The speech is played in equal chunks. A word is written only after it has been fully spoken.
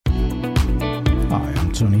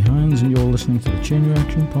Tony Hines, and you're listening to the Chain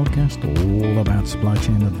Reaction Podcast, all about supply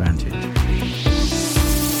chain advantage.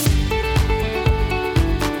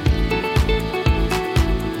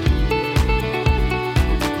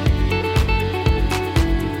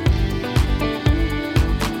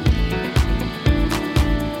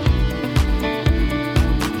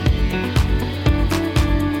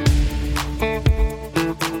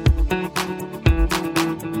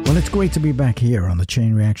 Well, it's great to be back here on the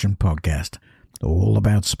Chain Reaction Podcast, all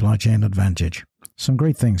about supply chain advantage. Some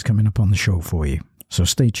great things coming up on the show for you, so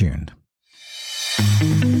stay tuned.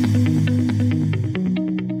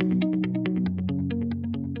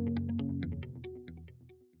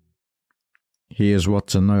 Here's what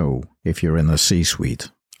to know if you're in the C-suite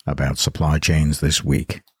about supply chains this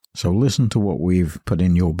week. So listen to what we've put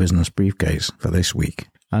in your business briefcase for this week.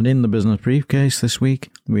 And in the business briefcase this week,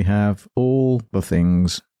 we have all the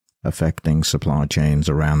things affecting supply chains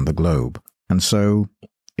around the globe. And so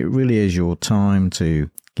it really is your time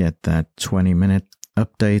to get that 20-minute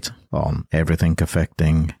update on everything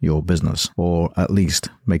affecting your business, or at least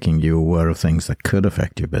making you aware of things that could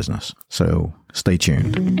affect your business. So stay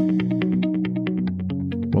tuned.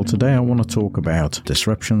 Well, today I want to talk about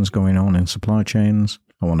disruptions going on in supply chains.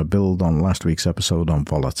 I want to build on last week's episode on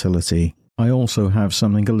volatility. I also have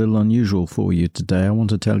something a little unusual for you today. I want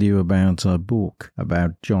to tell you about a book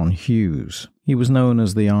about John Hughes. He was known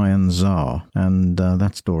as the Iron Tsar, and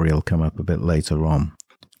that story will come up a bit later on.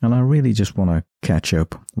 And I really just want to catch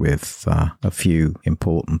up with a few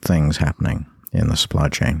important things happening in the supply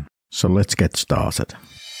chain. So let's get started.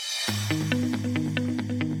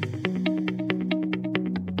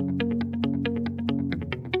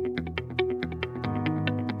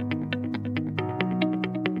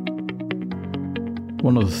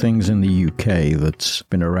 One of the things in the UK that's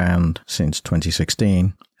been around since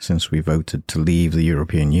 2016, since we voted to leave the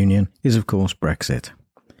European Union, is of course Brexit.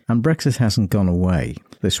 And Brexit hasn't gone away.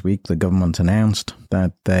 This week the government announced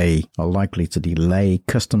that they are likely to delay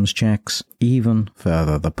customs checks even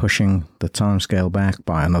further. They're pushing the timescale back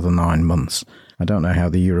by another 9 months. I don't know how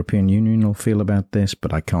the European Union will feel about this,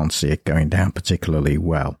 but I can't see it going down particularly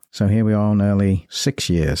well. So here we are, nearly 6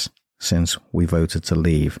 years since we voted to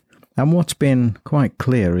leave. And what's been quite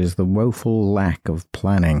clear is the woeful lack of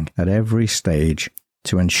planning at every stage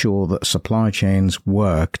to ensure that supply chains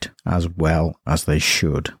worked as well as they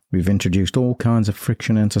should. We've introduced all kinds of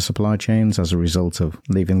friction into supply chains as a result of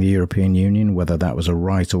leaving the European Union, whether that was a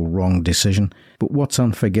right or wrong decision. But what's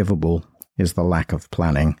unforgivable is the lack of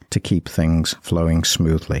planning to keep things flowing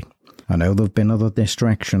smoothly. I know there have been other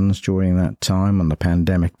distractions during that time, and the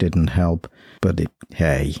pandemic didn't help, but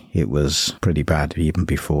it was pretty bad even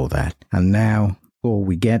before that. And now all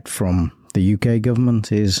we get from the UK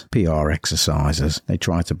government is PR exercises. They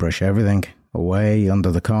try to brush everything away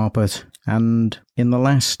under the carpet. And in the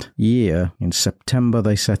last year, in September,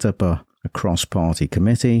 they set up a cross-party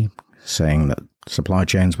committee saying that supply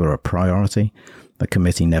chains were a priority. The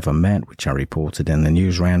committee never met, which I reported in the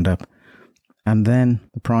news roundup. And then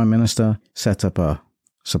the Prime Minister set up a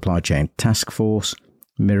supply chain task force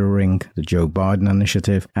mirroring the Joe Biden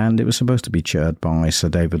initiative, and it was supposed to be chaired by Sir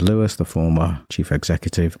David Lewis, the former chief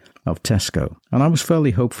executive of Tesco. And I was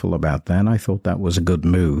fairly hopeful about that. I thought that was a good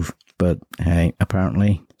move. But hey,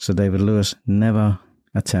 apparently Sir David Lewis never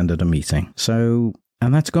attended a meeting. And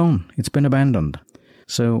that's gone. It's been abandoned.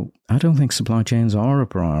 So I don't think supply chains are a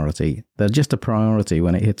priority. They're just a priority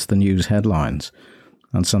when it hits the news headlines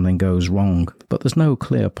and something goes wrong, but there's no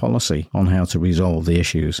clear policy on how to resolve the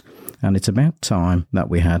issues, and it's about time that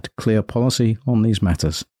we had clear policy on these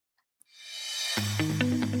matters.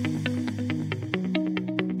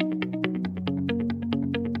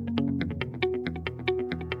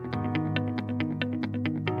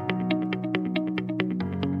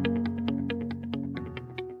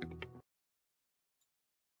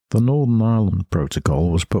 The Northern Ireland Protocol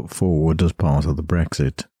was put forward as part of the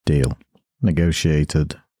Brexit deal,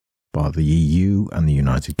 negotiated by the EU and the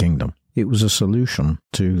United Kingdom. It was a solution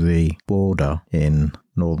to the border in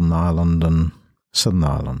Northern Ireland and Southern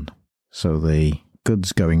Ireland. So the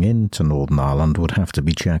goods going into Northern Ireland would have to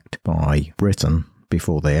be checked by Britain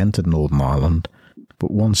before they entered Northern Ireland, but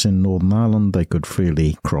once in Northern Ireland they could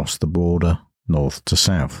freely cross the border north to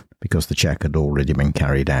south because the check had already been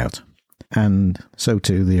carried out. And so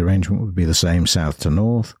too the arrangement would be the same south to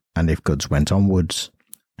north, and if goods went onwards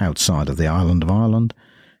outside of the island of Ireland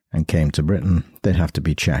and came to Britain, they'd have to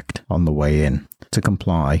be checked on the way in to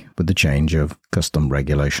comply with the change of custom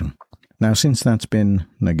regulation. Now, since that's been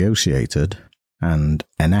negotiated and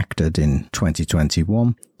enacted in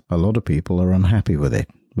 2021, a lot of people are unhappy with it,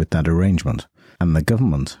 with that arrangement. And the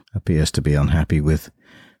government appears to be unhappy with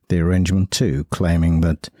the arrangement too, claiming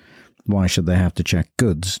that why should they have to check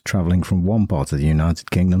goods travelling from one part of the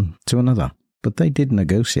United Kingdom to another? But they did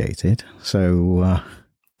negotiate it, so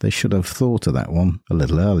they should have thought of that one a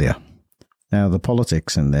little earlier. Now, the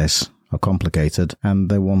politics in this are complicated, and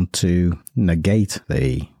they want to negate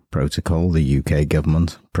the protocol. The UK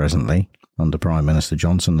government presently, under Prime Minister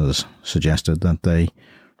Johnson, has suggested that they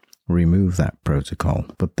remove that protocol.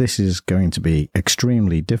 But this is going to be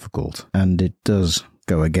extremely difficult, and it does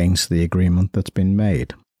go against the agreement that's been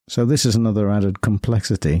made. So this is another added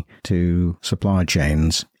complexity to supply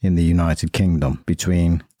chains in the United Kingdom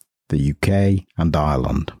between the UK and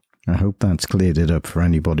Ireland. I hope that's cleared it up for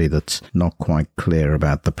anybody that's not quite clear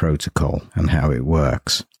about the protocol and how it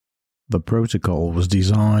works. The protocol was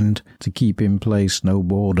designed to keep in place no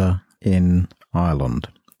border in Ireland,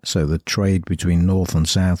 so that trade between North and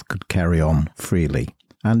South could carry on freely.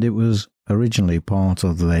 And it was originally part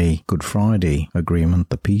of the Good Friday Agreement,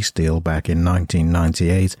 the peace deal back in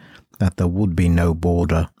 1998, that there would be no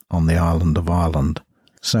border on the island of Ireland.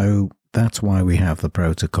 So that's why we have the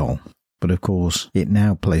protocol. But of course, it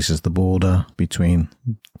now places the border between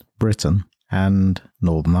Britain and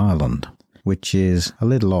Northern Ireland, which is a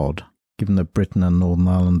little odd, given that Britain and Northern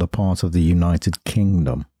Ireland are part of the United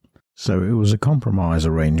Kingdom. So it was a compromise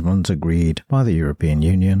arrangement agreed by the European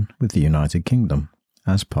Union with the United Kingdom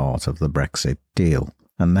as part of the Brexit deal.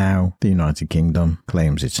 And now the United Kingdom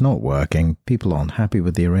claims it's not working, people aren't happy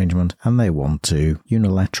with the arrangement, and they want to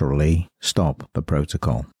unilaterally stop the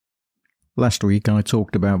protocol. Last week I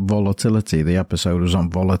talked about volatility. The episode was on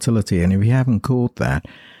volatility, and if you haven't caught that,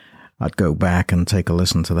 I'd go back and take a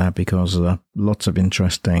listen to that, because lots of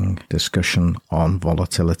interesting discussion on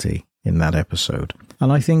volatility in that episode.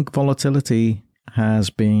 And I think volatility has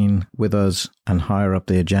been with us and higher up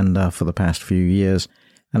the agenda for the past few years,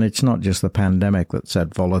 and it's not just the pandemic that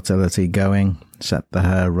set volatility going, set the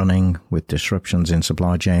hair running with disruptions in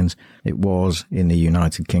supply chains. It was in the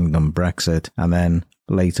United Kingdom Brexit, and then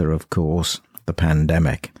later, of course, the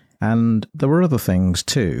pandemic. And there were other things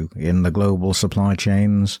too in the global supply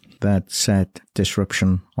chains that set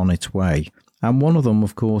disruption on its way. And one of them,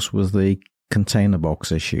 of course, was the container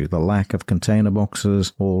box issue, the lack of container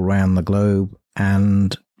boxes all around the globe.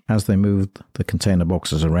 And as they moved the container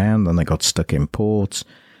boxes around and they got stuck in ports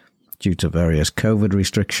due to various COVID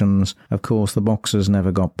restrictions, of course, the boxes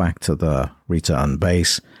never got back to the return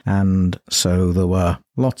base. And so there were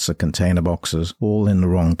lots of container boxes all in the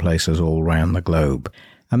wrong places all around the globe.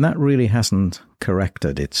 And that really hasn't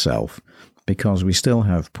corrected itself, because we still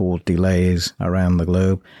have port delays around the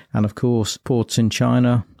globe. And of course, ports in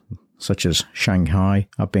China, such as Shanghai,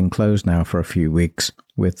 have been closed now for a few weeks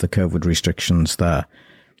with the COVID restrictions there.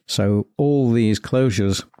 So all these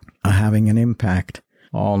closures are having an impact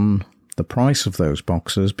on the price of those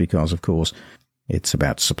boxes, because of course it's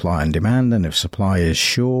about supply and demand, and if supply is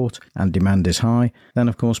short and demand is high, then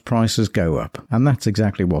of course prices go up. And that's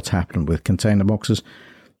exactly what's happened with container boxes.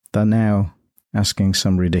 They're now asking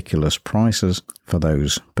some ridiculous prices for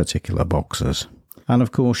those particular boxes. And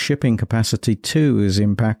of course, shipping capacity too is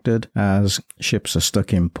impacted as ships are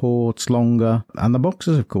stuck in ports longer, and the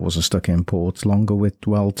boxes, of course, are stuck in ports longer with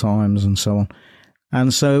dwell times and so on.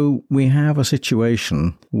 And so we have a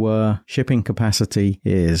situation where shipping capacity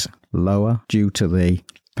is lower due to the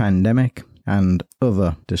pandemic and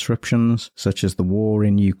other disruptions, such as the war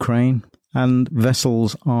in Ukraine, and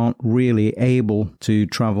vessels aren't really able to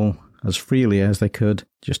travel as freely as they could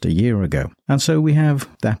just a year ago. And so we have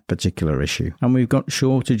that particular issue. And we've got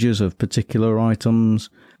shortages of particular items.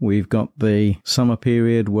 We've got the summer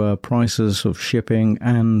period where prices of shipping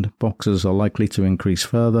and boxes are likely to increase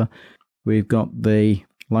further. We've got the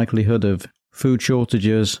likelihood of food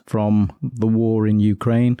shortages from the war in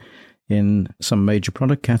Ukraine in some major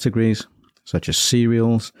product categories, such as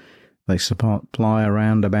cereals. They supply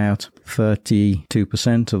around about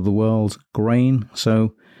 32% of the world's grain,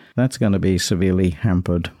 so that's going to be severely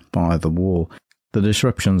hampered by the war. The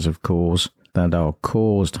disruptions, of course, that are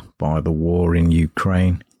caused by the war in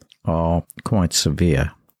Ukraine are quite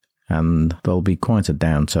severe, and there'll be quite a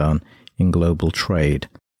downturn in global trade.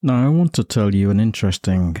 Now, I want to tell you an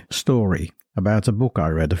interesting story about a book I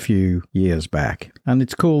read a few years back, and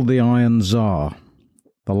it's called The Iron Tsar,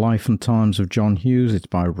 The Life and Times of John Hughes. It's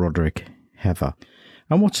by Roderick Heather.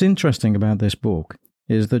 And what's interesting about this book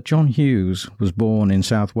is that John Hughes was born in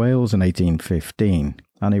South Wales in 1815,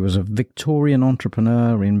 and he was a Victorian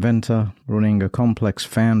entrepreneur, inventor, running a complex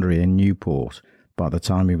foundry in Newport by the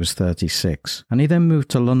time he was 36. And he then moved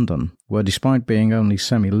to London, where despite being only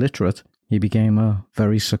semi-literate, he became a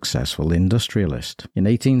very successful industrialist. In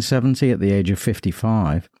 1870, at the age of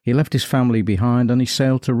 55, he left his family behind and he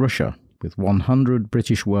sailed to Russia with 100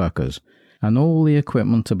 British workers and all the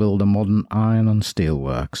equipment to build a modern iron and steel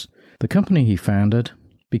works. The company he founded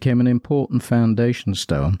became an important foundation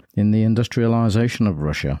stone in the industrialization of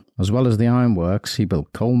Russia. As well as the ironworks, he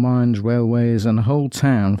built coal mines, railways, and a whole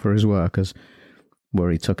town for his workers, where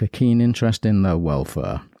he took a keen interest in their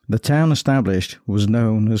welfare. The town established was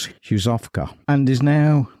known as Yuzovka and is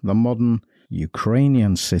now the modern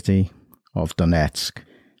Ukrainian city of Donetsk,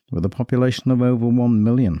 with a population of over 1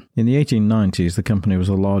 million. In the 1890s, the company was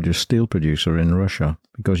the largest steel producer in Russia,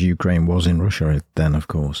 because Ukraine was in Russia then, of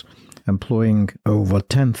course, employing over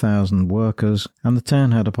 10,000 workers, and the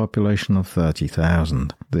town had a population of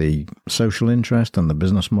 30,000. The social interest and the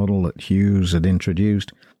business model that Hughes had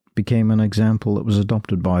introduced became an example that was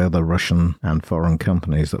adopted by other Russian and foreign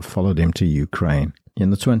companies that followed him to Ukraine. In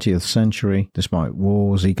the 20th century, despite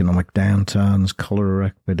wars, economic downturns,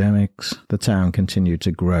 cholera epidemics, the town continued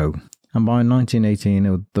to grow. And by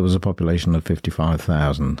 1918, there was a population of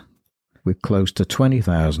 55,000, with close to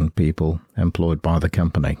 20,000 people employed by the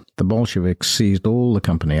company. The Bolsheviks seized all the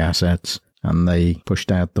company assets, and they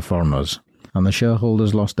pushed out the foreigners, and the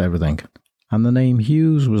shareholders lost everything. And the name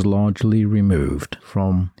Hughes was largely removed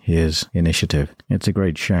from his initiative. It's a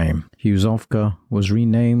great shame. Yuzovka was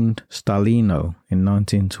renamed Stalino in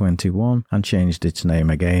 1921 and changed its name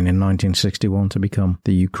again in 1961 to become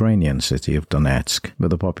the Ukrainian city of Donetsk,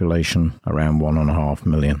 with a population around 1.5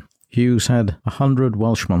 million. Hughes had 100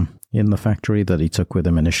 Welshmen in the factory that he took with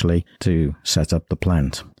him initially to set up the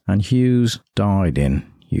plant. And Hughes died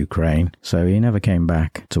in Ukraine, so he never came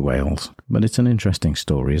back to Wales. But it's an interesting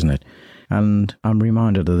story, isn't it? And I'm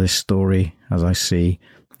reminded of this story as I see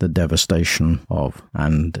the devastation of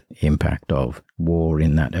and impact of war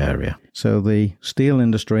in that area. So the steel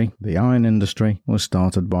industry, the iron industry, was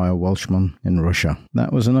started by a Welshman in Russia.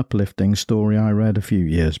 That was an uplifting story I read a few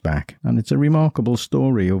years back, and it's a remarkable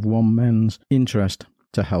story of one man's interest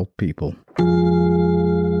to help people.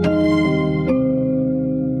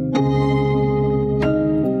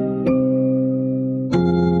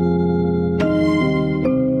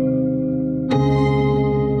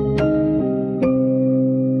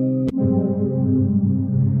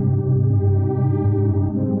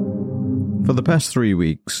 For the past 3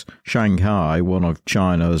 weeks, Shanghai, one of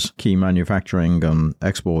China's key manufacturing and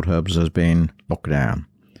export hubs, has been locked down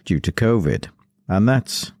due to COVID. And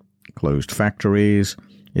that's closed factories,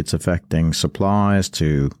 it's affecting supplies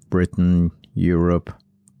to Britain, Europe,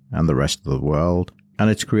 and the rest of the world. And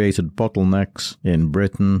it's created bottlenecks in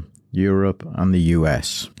Britain, Europe, and the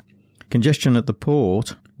US. Congestion at the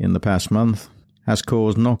port in the past month has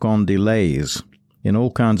caused knock-on delays in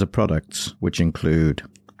all kinds of products, which include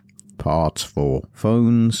parts for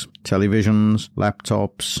phones, televisions,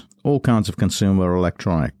 laptops, all kinds of consumer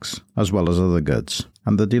electronics, as well as other goods.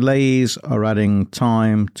 And the delays are adding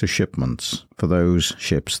time to shipments for those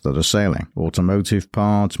ships that are sailing. Automotive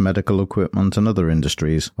parts, medical equipment, and other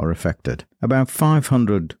industries are affected. About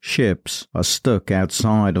 500 ships are stuck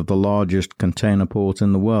outside of the largest container port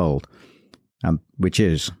in the world, and which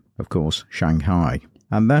is, of course, Shanghai.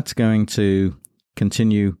 And that's going to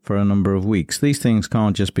continue for a number of weeks. These things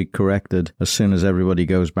can't just be corrected as soon as everybody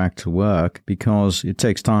goes back to work, because it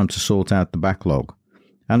takes time to sort out the backlog.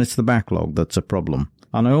 And it's the backlog that's a problem.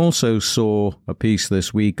 And I also saw a piece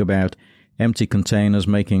this week about empty containers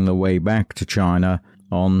making their way back to China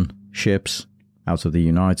on ships out of the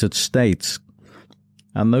United States.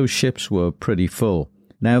 And those ships were pretty full.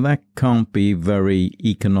 Now that can't be very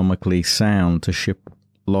economically sound to ship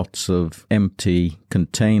lots of empty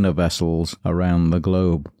container vessels around the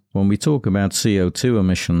globe. When we talk about CO2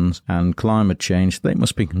 emissions and climate change, they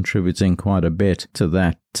must be contributing quite a bit to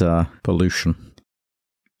that pollution.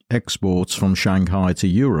 Exports from Shanghai to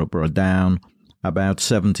Europe are down about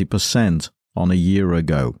 70% on a year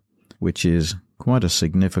ago, which is quite a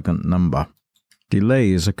significant number.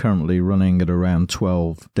 Delays are currently running at around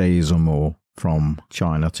 12 days or more from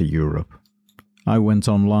China to Europe. I went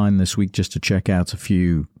online this week just to check out a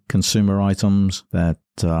few consumer items that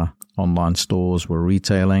online stores were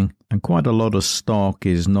retailing, and quite a lot of stock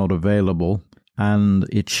is not available, and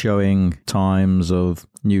it's showing times of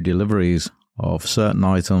new deliveries of certain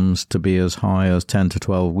items to be as high as 10 to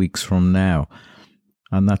 12 weeks from now.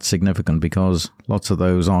 And that's significant because lots of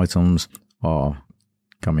those items are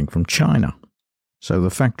coming from China. So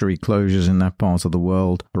the factory closures in that part of the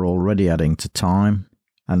world are already adding to time.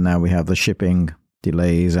 And now we have the shipping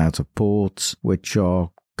delays out of ports, which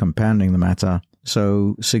are compounding the matter.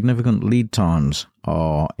 So significant lead times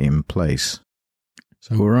are in place.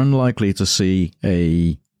 So we're unlikely to see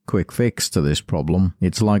a quick fix to this problem.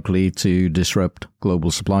 It's likely to disrupt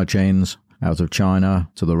global supply chains out of China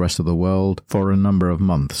to the rest of the world for a number of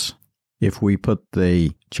months. If we put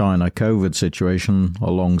the China COVID situation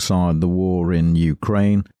alongside the war in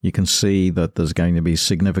Ukraine, you can see that there's going to be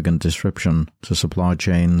significant disruption to supply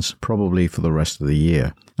chains probably for the rest of the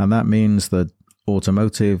year. And that means that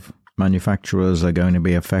automotive manufacturers are going to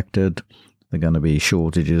be affected. There are going to be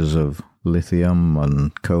shortages of lithium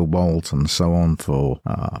and cobalt and so on for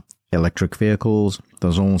electric vehicles.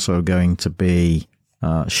 There's also going to be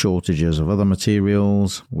shortages of other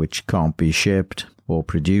materials which can't be shipped or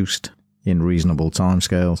produced in reasonable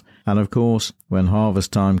timescales. And of course, when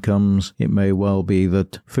harvest time comes, it may well be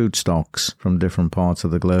that food stocks from different parts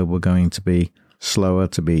of the globe are going to be slower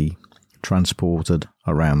to be transported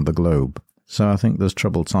around the globe. So I think there's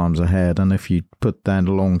troubled times ahead, and if you put that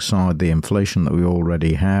alongside the inflation that we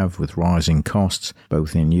already have with rising costs,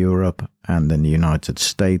 both in Europe and in the United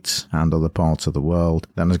States and other parts of the world,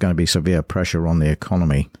 then there's going to be severe pressure on the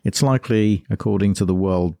economy. It's likely, according to the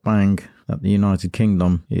World Bank, that the United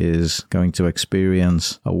Kingdom is going to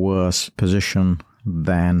experience a worse position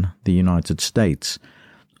than the United States.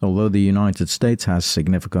 Although the United States has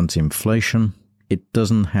significant inflation, it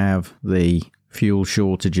doesn't have the fuel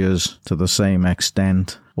shortages to the same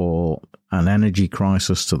extent or an energy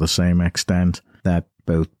crisis to the same extent that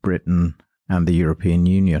both Britain and the European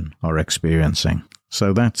Union are experiencing.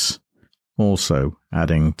 So that's also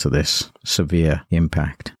adding to this severe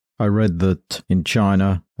impact. I read that in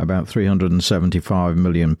China, about 375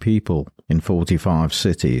 million people in 45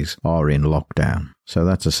 cities are in lockdown. So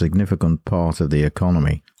that's a significant part of the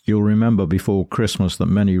economy. You'll remember before Christmas that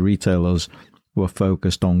many retailers were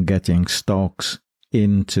focused on getting stocks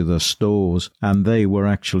into the stores, and they were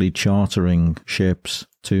actually chartering ships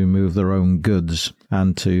to move their own goods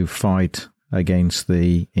and to fight against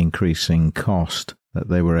the increasing cost that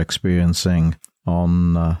they were experiencing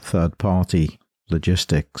on third-party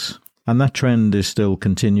logistics. And that trend is still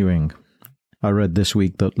continuing. I read this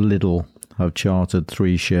week that Lidl have chartered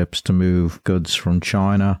 3 ships to move goods from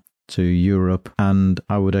China to Europe, and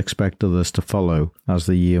I would expect others to follow as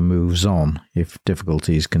the year moves on if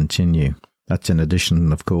difficulties continue. That's in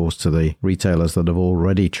addition, of course, to the retailers that have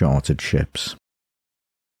already chartered ships.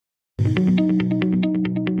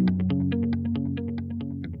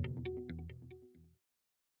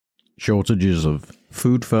 Shortages of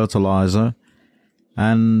food fertilizer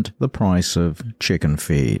and the price of chicken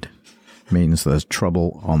feed means there's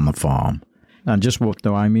trouble on the farm. And just what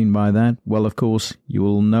do I mean by that? Well, of course, you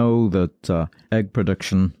will know that egg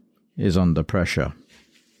production is under pressure.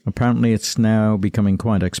 Apparently, it's now becoming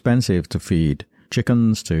quite expensive to feed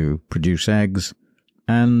chickens, to produce eggs,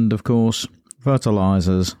 and, of course,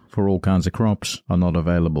 fertilizers for all kinds of crops are not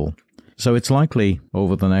available. So it's likely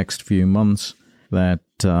over the next few months that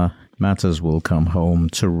matters will come home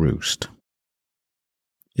to roost.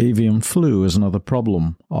 Avian flu is another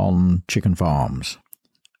problem on chicken farms.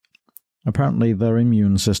 Apparently, their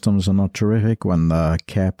immune systems are not terrific when they're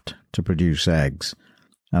kept to produce eggs,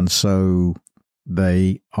 and so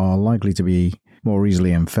they are likely to be more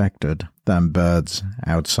easily infected than birds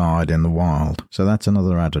outside in the wild. So that's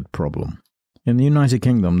another added problem. In the United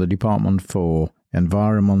Kingdom, the Department for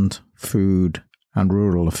Environment, Food and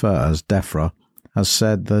Rural Affairs, DEFRA, has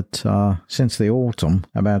said that since the autumn,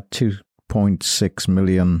 about 2.6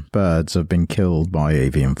 million birds have been killed by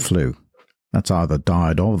avian flu. That's either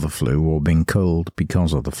died of the flu or been killed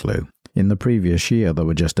because of the flu. In the previous year, there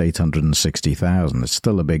were just 860,000. It's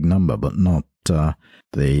still a big number, but not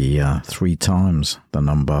the 3 times the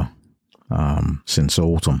number since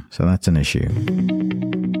autumn. So that's an issue.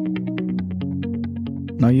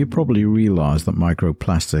 Now, you probably realize that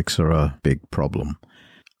microplastics are a big problem.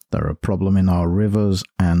 They're a problem in our rivers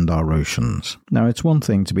and our oceans. Now, it's one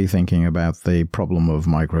thing to be thinking about the problem of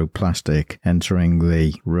microplastic entering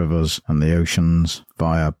the rivers and the oceans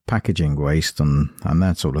via packaging waste and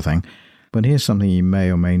that sort of thing. But here's something you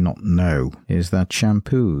may or may not know, is that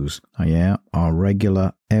shampoos, our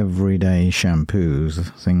regular everyday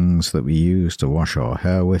shampoos, things that we use to wash our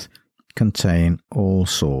hair with, contain all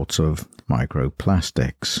sorts of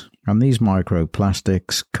microplastics. And these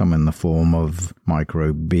microplastics come in the form of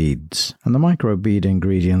microbeads. And the microbead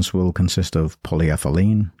ingredients will consist of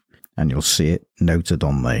polyethylene, and you'll see it noted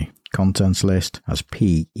on the contents list as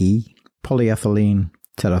PE, polyethylene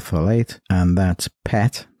terephthalate, and that's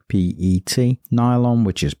PET, PET, nylon,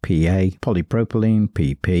 which is PA, polypropylene,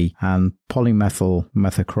 PP, and polymethyl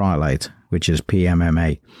methacrylate, which is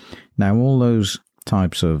PMMA. Now, all those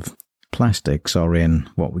types of plastics are in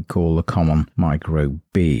what we call the common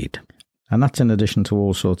microbead. And that's in addition to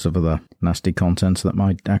all sorts of other nasty contents that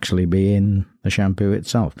might actually be in the shampoo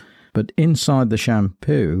itself. But inside the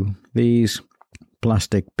shampoo, these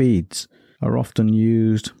plastic beads are often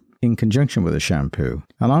used in conjunction with a shampoo.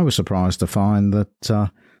 And I was surprised to find that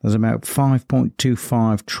there's about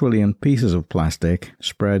 5.25 trillion pieces of plastic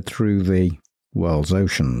spread through the world's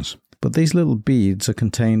oceans. But these little beads are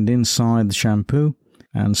contained inside the shampoo.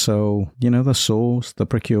 And so, they're sourced, they're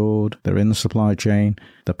procured, they're in the supply chain,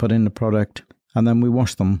 they're put in the product, and then we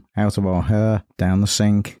wash them out of our hair, down the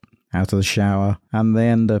sink, out of the shower, and they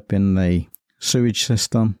end up in the sewage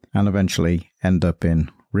system and eventually end up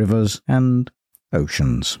in rivers and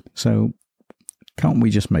oceans. So can't we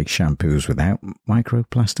just make shampoos without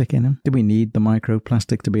microplastic in them? Do we need the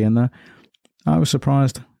microplastic to be in there? I was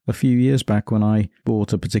surprised a few years back when I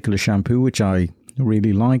bought a particular shampoo which I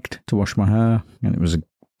really liked to wash my hair, and it was a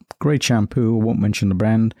great shampoo. I won't mention the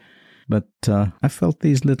brand, but I felt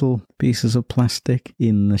these little pieces of plastic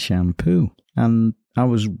in the shampoo, and I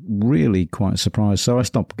was really quite surprised. So I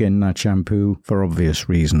stopped getting that shampoo for obvious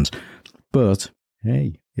reasons. But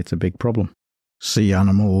hey, it's a big problem. Sea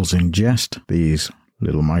animals ingest these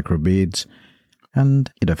little microbeads,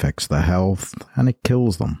 and it affects their health, and it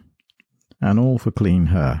kills them. And all for clean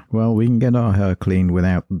hair. Well, we can get our hair clean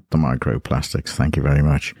without the microplastics. Thank you very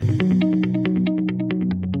much.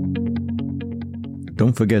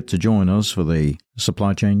 Don't forget to join us for the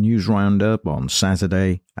Supply Chain News Roundup on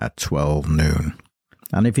Saturday at 12 noon.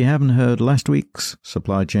 And if you haven't heard last week's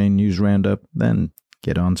Supply Chain News Roundup, then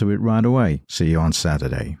get onto it right away. See you on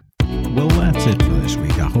Saturday. Well, that's it for this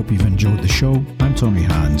week. I hope you've enjoyed the show. I'm Tony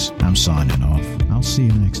Hines. I'm signing off. I'll see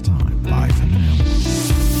you next time. Bye for now.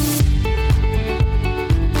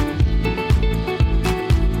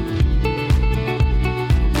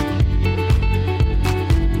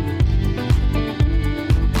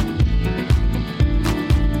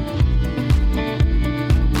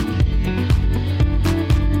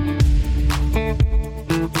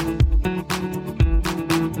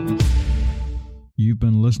 You've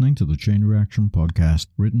been listening to the Chain Reaction Podcast,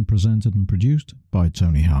 written, presented and produced by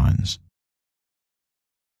Tony Hines.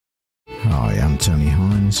 Hi, I'm Tony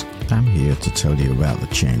Hines. I'm here to tell you about the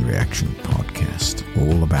Chain Reaction Podcast,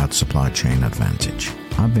 all about supply chain advantage.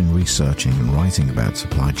 I've been researching and writing about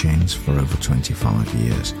supply chains for over 25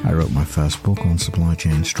 years. I wrote my first book on supply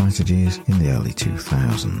chain strategies in the early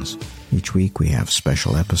 2000s. Each week we have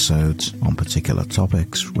special episodes on particular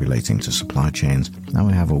topics relating to supply chains, and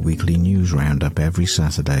we have a weekly news roundup every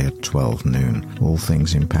Saturday at 12 noon, all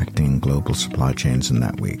things impacting global supply chains in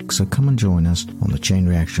that week. So come and join us on the Chain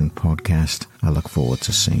Reaction Podcast. I look forward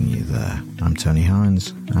to seeing you there. I'm Tony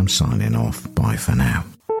Hines. I'm signing off. Bye for now.